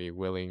is going to be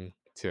willing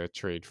to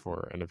trade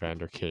for an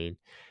Evander Kane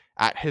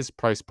at his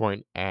price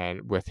point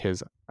and with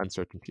his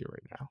uncertainty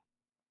right now.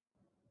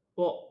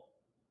 Well,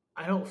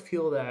 I don't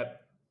feel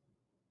that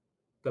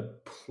the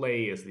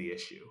play is the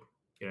issue.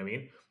 You know what I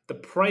mean? The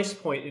price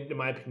point, in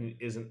my opinion,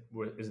 isn't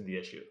the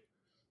issue.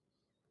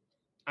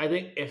 I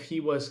think if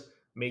he was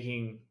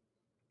making,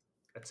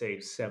 let's say,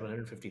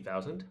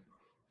 750,000,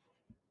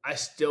 I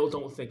still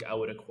don't think I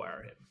would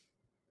acquire him.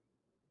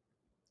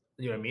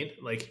 You know what I mean?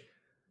 Like,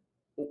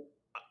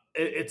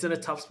 it's in a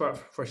tough spot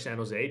for San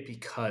Jose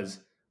because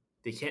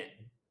they can't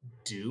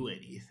do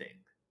anything.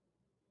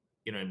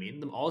 You know what I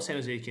mean? All San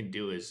Jose can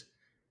do is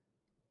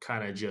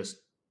kind of just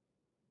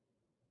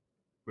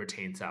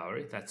retain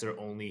salary. That's their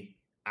only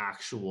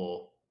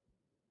actual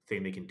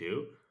thing they can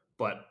do.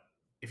 But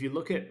if you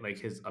look at like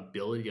his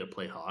ability to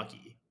play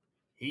hockey,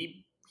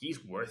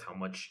 he's worth how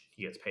much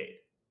he gets paid.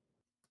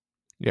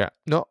 Yeah,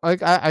 no,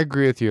 like I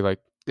agree with you.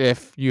 Like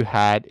if you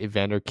had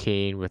Evander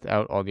Kane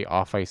without all the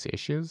off ice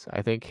issues,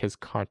 I think his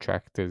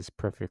contract is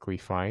perfectly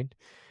fine.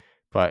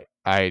 But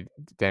I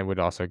then would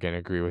also again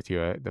agree with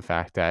you the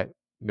fact that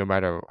no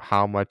matter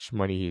how much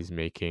money he's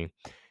making,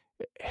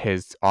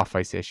 his off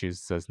ice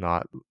issues does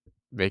not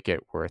make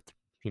it worth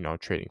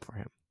trading for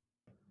him.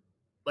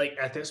 Like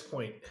at this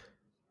point,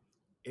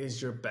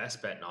 is your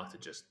best bet not to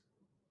just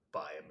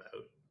buy him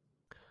out?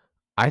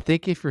 I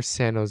think if you're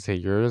San Jose,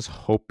 you're just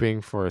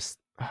hoping for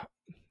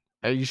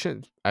you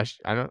shouldn't. I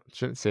don't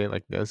shouldn't say it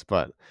like this,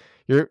 but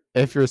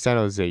if you're San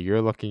Jose,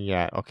 you're looking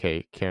at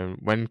okay,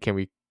 when can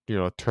we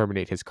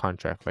terminate his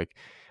contract? Like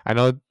I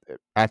know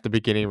at the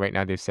beginning right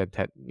now they've said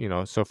that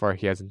so far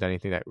he hasn't done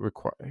anything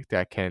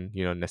that can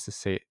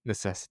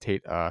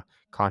necessitate a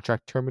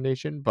contract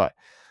termination, but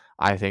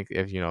I think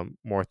if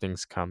more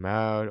things come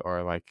out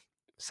or like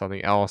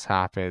something else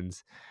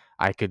happens,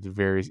 I could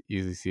very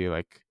easily see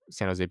like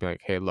San Jose being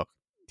like, "Hey, look,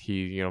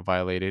 he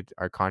violated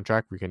our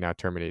contract. We can now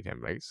terminate him."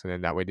 Right. So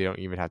then that way they don't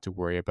even have to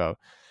worry about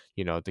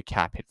the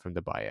cap hit from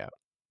the buyout.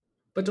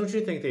 But don't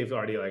you think they've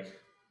already like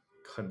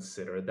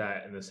considered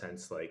that in the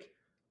sense like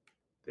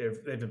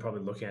they've been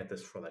probably looking at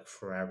this for like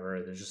forever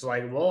and they're just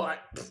like, well,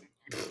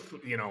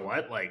 you know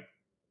what, like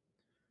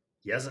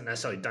he hasn't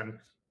necessarily done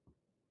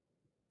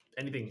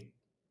anything.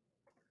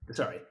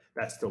 Sorry,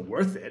 that's still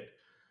worth it.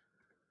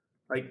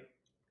 Like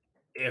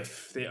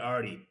if they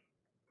already,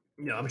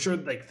 I'm sure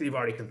like they've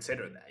already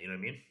considered that. You know what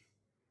I mean?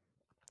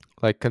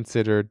 Like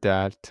consider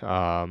that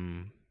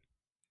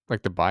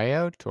like the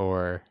buyout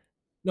or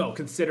No,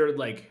 consider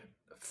like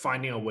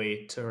finding a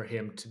way for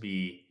him to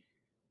be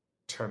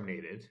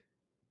terminated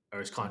or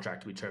his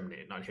contract to be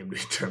terminated, not him to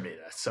be terminated.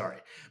 Sorry,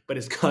 but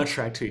his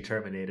contract to be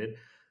terminated.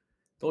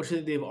 Don't you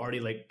think they've already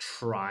like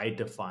tried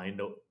to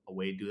find a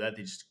way to do that?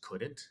 They just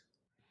couldn't.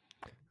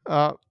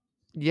 uh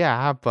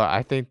yeah, but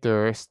I think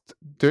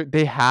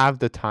they have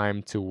the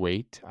time to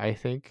wait, I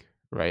think,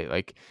 right?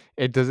 Like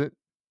it doesn't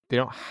they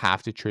don't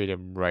have to trade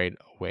him right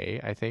away,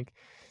 I think.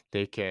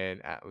 They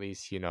can at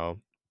least,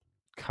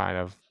 kind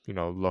of,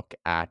 look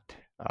at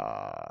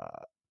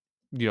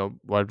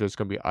what if there's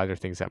going to be other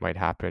things that might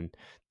happen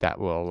that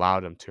will allow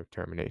them to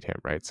terminate him,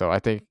 right? So I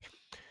think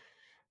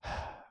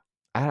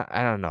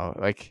I don't know.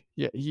 Like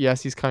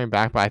yes, he's coming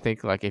back, but I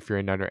think like if you're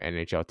another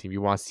NHL team, you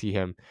want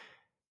to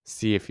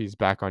see if he's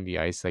back on the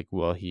ice. Like,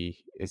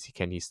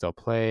 can he still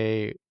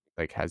play?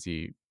 Like, has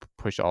he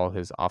pushed all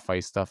his off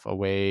ice stuff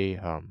away?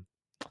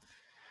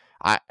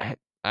 I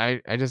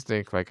I just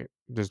think like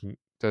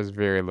there's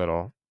very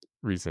little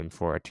reason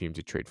for a team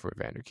to trade for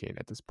Evander Kane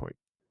at this point.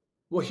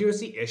 Well,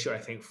 here's the issue, I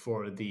think,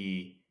 for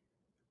the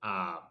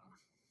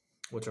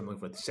what I'm looking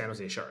for, the San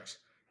Jose Sharks,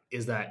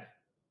 is that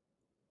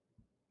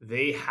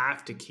they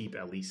have to keep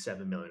at least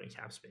 $7 million in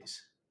cap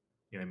space.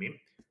 You know what I mean?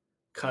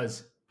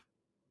 Because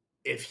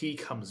if he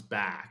comes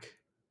back,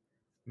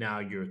 now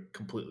you're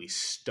completely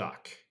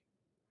stuck,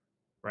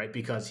 right?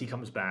 Because he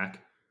comes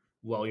back,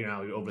 well, you're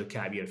over the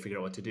cap. You got to figure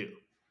out what to do,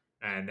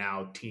 and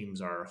now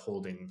teams are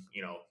holding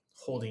you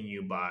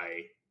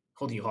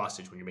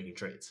hostage when you're making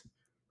trades,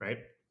 right?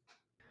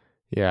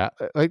 Yeah,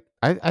 like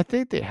I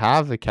think they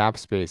have the cap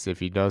space if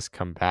he does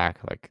come back.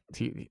 Like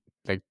they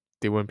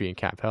wouldn't be in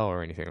cap hell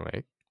or anything.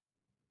 Like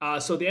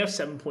So they have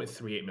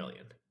 7.38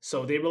 million.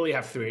 So they really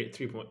have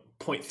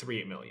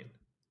 3.38 million.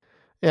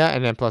 yeah,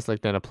 and then plus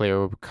like then a player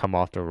will come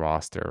off the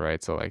roster,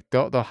 right? So like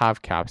they'll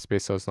have cap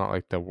space, so it's not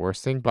like the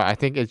worst thing. But I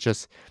think it's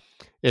just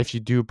if you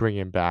do bring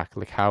him back,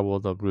 like how will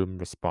the room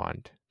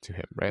respond to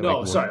him, right? Like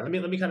No, sorry. Let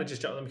me kind of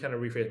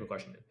rephrase my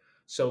question.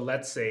 So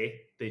let's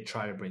say they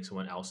try to bring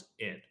someone else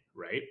in,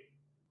 right?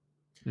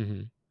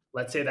 mm-hmm.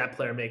 Let's say that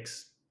player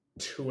makes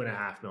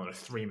 $2.5 million or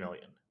 $3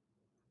 million.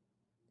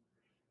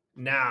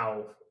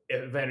 Now,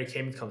 if Evander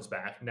Kane comes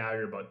back, now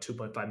you're about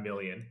 $2.5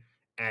 million.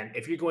 And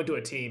if you're going to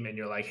a team and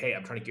you're like, hey,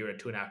 I'm trying to get rid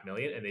of $2.5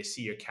 million, and they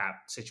see your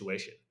cap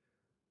situation,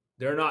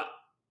 they're going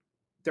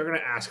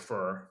to ask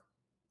for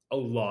a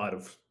lot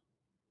of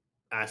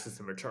assets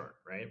in return,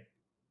 right?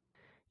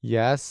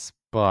 Yes,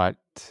 but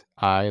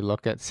I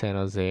look at San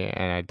Jose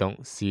and I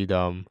don't see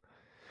them.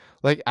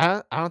 Like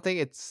I don't think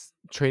it's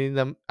trading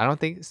them. I don't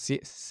think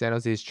San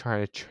Jose is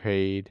trying to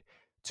trade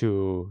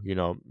to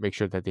make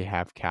sure that they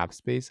have cap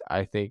space.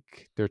 I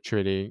think they're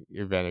trading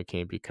Evander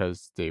Kane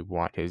because they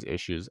want his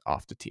issues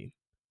off the team.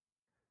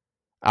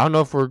 I don't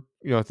know if we're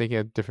thinking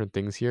of different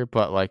things here,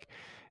 but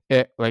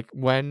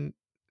when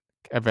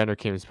Evander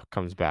Kane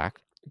comes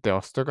back,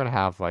 they're still gonna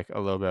have like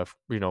a little bit of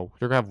they're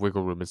gonna have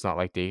wiggle room. It's not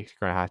like they're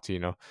gonna have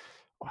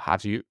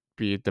to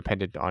be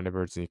dependent on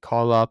emergency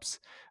call ups.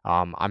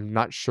 I'm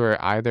not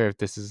sure either if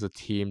this is a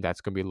team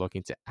that's gonna be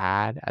looking to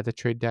add at the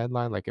trade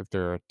deadline, like if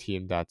they're a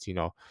team that's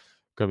gonna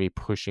be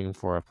pushing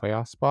for a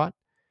playoff spot.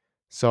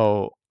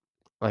 So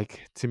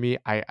like to me,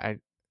 I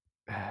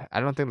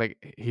don't think like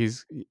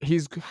he's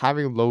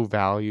having low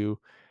value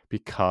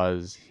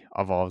because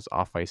of all his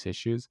off ice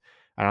issues.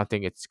 I don't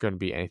think it's going to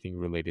be anything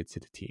related to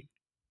the team.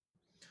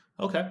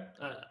 Okay.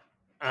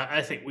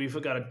 I think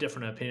we've got a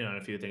different opinion on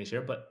a few things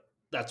here, but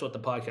that's what the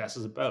podcast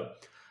is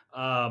about.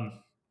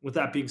 With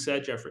that being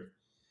said, Jeffrey,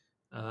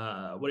 what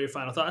are your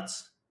final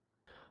thoughts?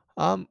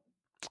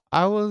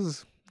 I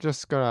was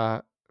just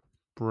gonna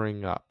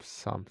bring up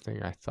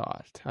something I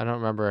thought. I don't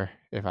remember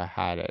if I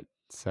had it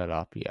set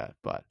up yet,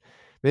 but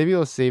maybe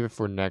we'll save it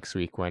for next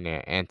week when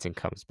Anton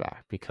comes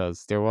back,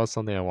 because there was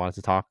something I wanted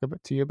to talk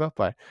to you about,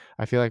 but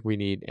I feel like we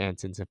need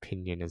Anton's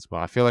opinion as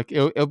well. I feel like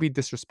it'll be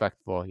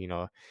disrespectful,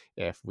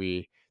 if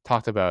we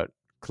talked about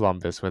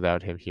Columbus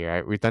without him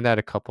here. We've done that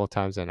a couple of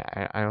times, and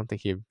I don't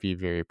think he'd be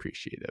very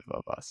appreciative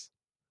of us.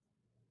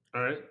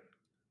 All right.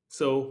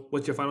 So,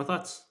 what's your final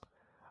thoughts?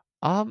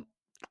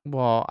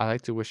 Well, I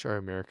like to wish our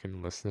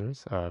American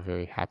listeners a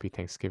very happy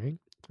Thanksgiving.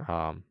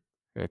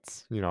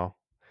 It's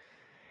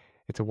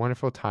it's a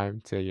wonderful time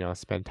to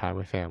spend time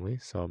with family.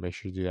 So make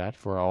sure to do that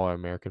for all our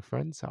American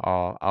friends.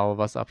 All of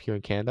us up here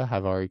in Canada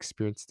have already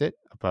experienced it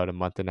about a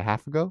month and a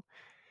half ago.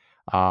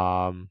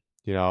 Um,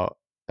 you know,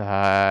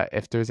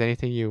 if there's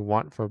anything you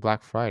want for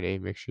Black Friday,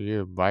 make sure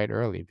you buy it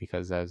early,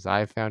 because as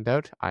I found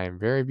out, I am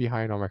very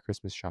behind on my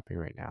Christmas shopping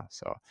right now.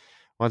 So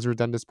once we're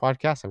done this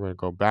podcast, I'm going to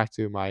go back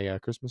to my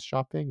Christmas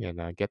shopping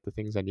and get the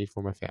things I need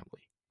for my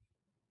family.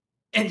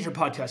 And your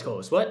podcast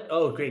host. What?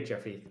 Oh, great,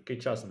 Jeffrey.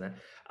 Great choice on that.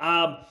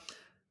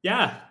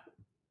 Yeah.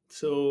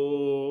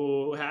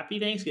 So happy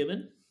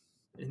Thanksgiving.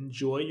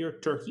 Enjoy your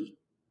turkey.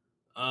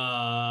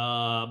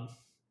 Final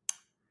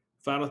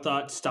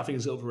thought: stuffing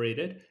is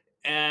overrated,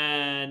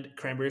 and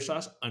cranberry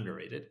sauce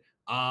underrated.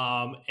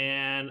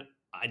 And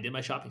I did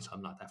my shopping, so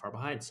I'm not that far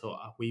behind. So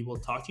we will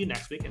talk to you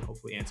next week, and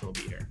hopefully Anson will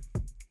be here.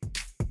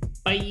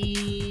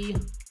 Bye.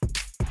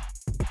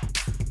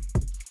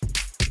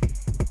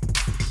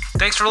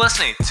 Thanks for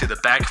listening to the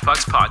Bag of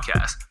Pucks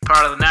podcast,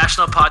 part of the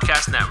National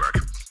Podcast Network.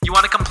 You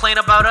want to complain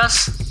about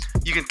us?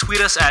 You can tweet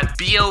us at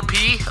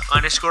BOP_POD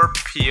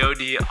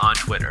on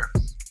Twitter.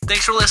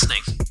 Thanks for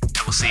listening, and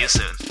we'll see you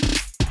soon.